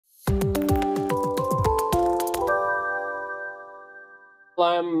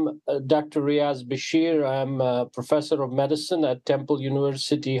I'm Dr. Riyaz Bashir. I'm a professor of medicine at Temple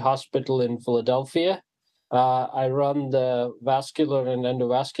University Hospital in Philadelphia. I run the vascular and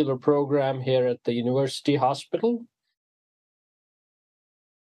endovascular program here at the University Hospital.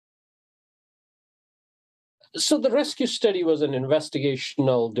 So the rescue study was an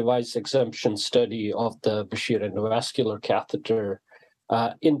investigational device exemption study of the Bashir endovascular catheter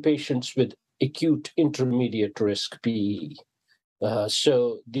in patients with acute intermediate risk PE.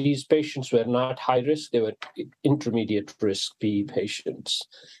 So these patients were not high risk, they were intermediate risk PE patients.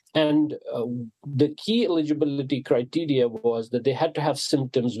 And the key eligibility criteria was that they had to have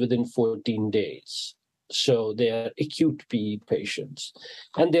symptoms within 14 days. So they are acute PE patients.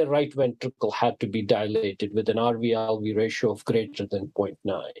 And their right ventricle had to be dilated with an RV-LV ratio of greater than 0.9.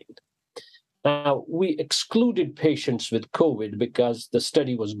 Now, we excluded patients with COVID because the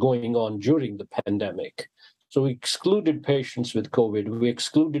study was going on during the pandemic. So we excluded patients with COVID. We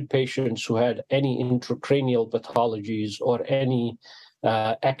excluded patients who had any intracranial pathologies or any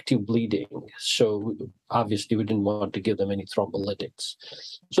active bleeding. So obviously, we didn't want to give them any thrombolytics.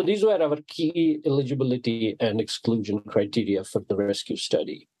 So these were our key eligibility and exclusion criteria for the rescue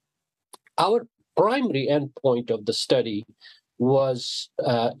study. Our primary endpoint of the study was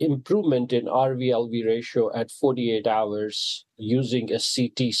improvement in RV-LV ratio at 48 hours using a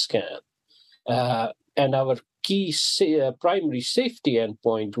CT scan. And our key primary safety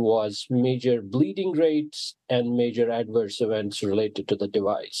endpoint was major bleeding rates and major adverse events related to the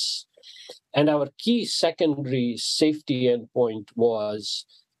device. And our key secondary safety endpoint was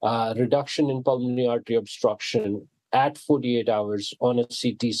reduction in pulmonary artery obstruction at 48 hours on a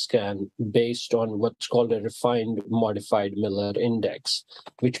CT scan based on what's called a refined modified Miller index,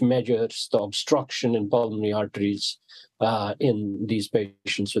 which measures the obstruction in pulmonary arteries in these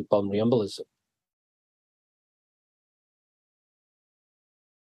patients with pulmonary embolism.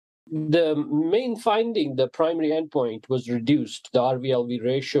 The main finding, the primary endpoint, was reduced. The RV-LV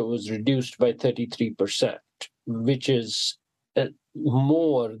ratio was reduced by 33%, which is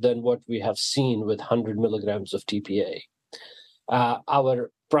more than what we have seen with 100 milligrams of TPA.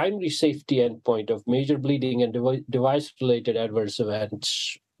 Our primary safety endpoint of major bleeding and device-related adverse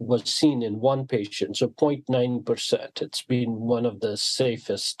events was seen in one patient, so 0.9%. It's been one of the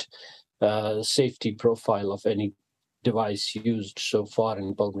safest safety profile of any device used so far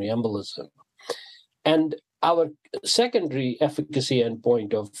in pulmonary embolism. And our secondary efficacy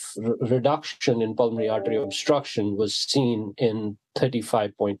endpoint of reduction in pulmonary artery obstruction was seen in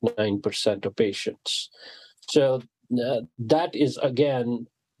 35.9% of patients. So that is, again,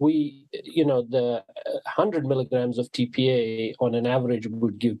 the 100 milligrams of TPA on an average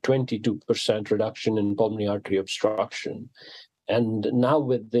would give 22% reduction in pulmonary artery obstruction. And now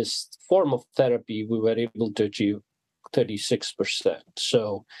with this form of therapy, we were able to achieve 36%.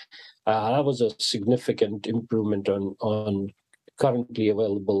 So that was a significant improvement on currently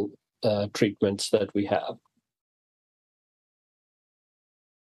available treatments that we have.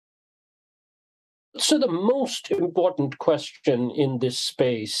 So the most important question in this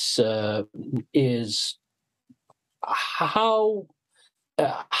space is how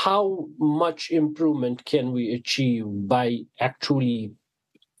much improvement can we achieve by actually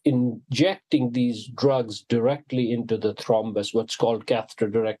injecting these drugs directly into the thrombus, what's called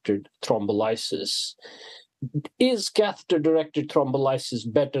catheter-directed thrombolysis. Is catheter-directed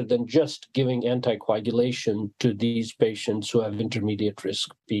thrombolysis better than just giving anticoagulation to these patients who have intermediate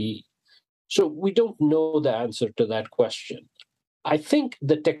risk PE? So we don't know the answer to that question. I think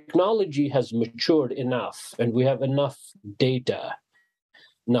the technology has matured enough, and we have enough data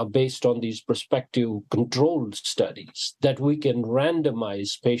now based on these prospective controlled studies that we can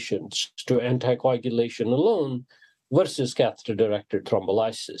randomize patients to anticoagulation alone versus catheter-directed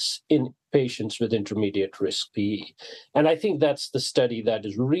thrombolysis in patients with intermediate risk PE. And I think that's the study that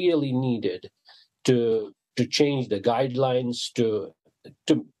is really needed to change the guidelines, to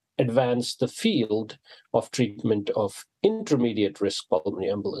advance the field of treatment of intermediate risk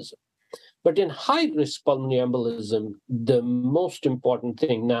pulmonary embolism. But in high-risk pulmonary embolism, the most important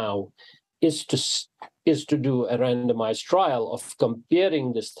thing now is to do a randomized trial of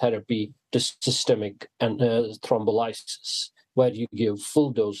comparing this therapy to systemic and thrombolysis, where you give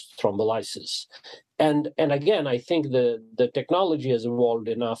full-dose thrombolysis. And again, I think the technology has evolved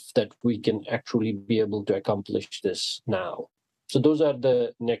enough that we can actually be able to accomplish this now. So those are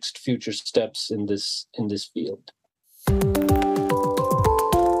the next future steps in this field.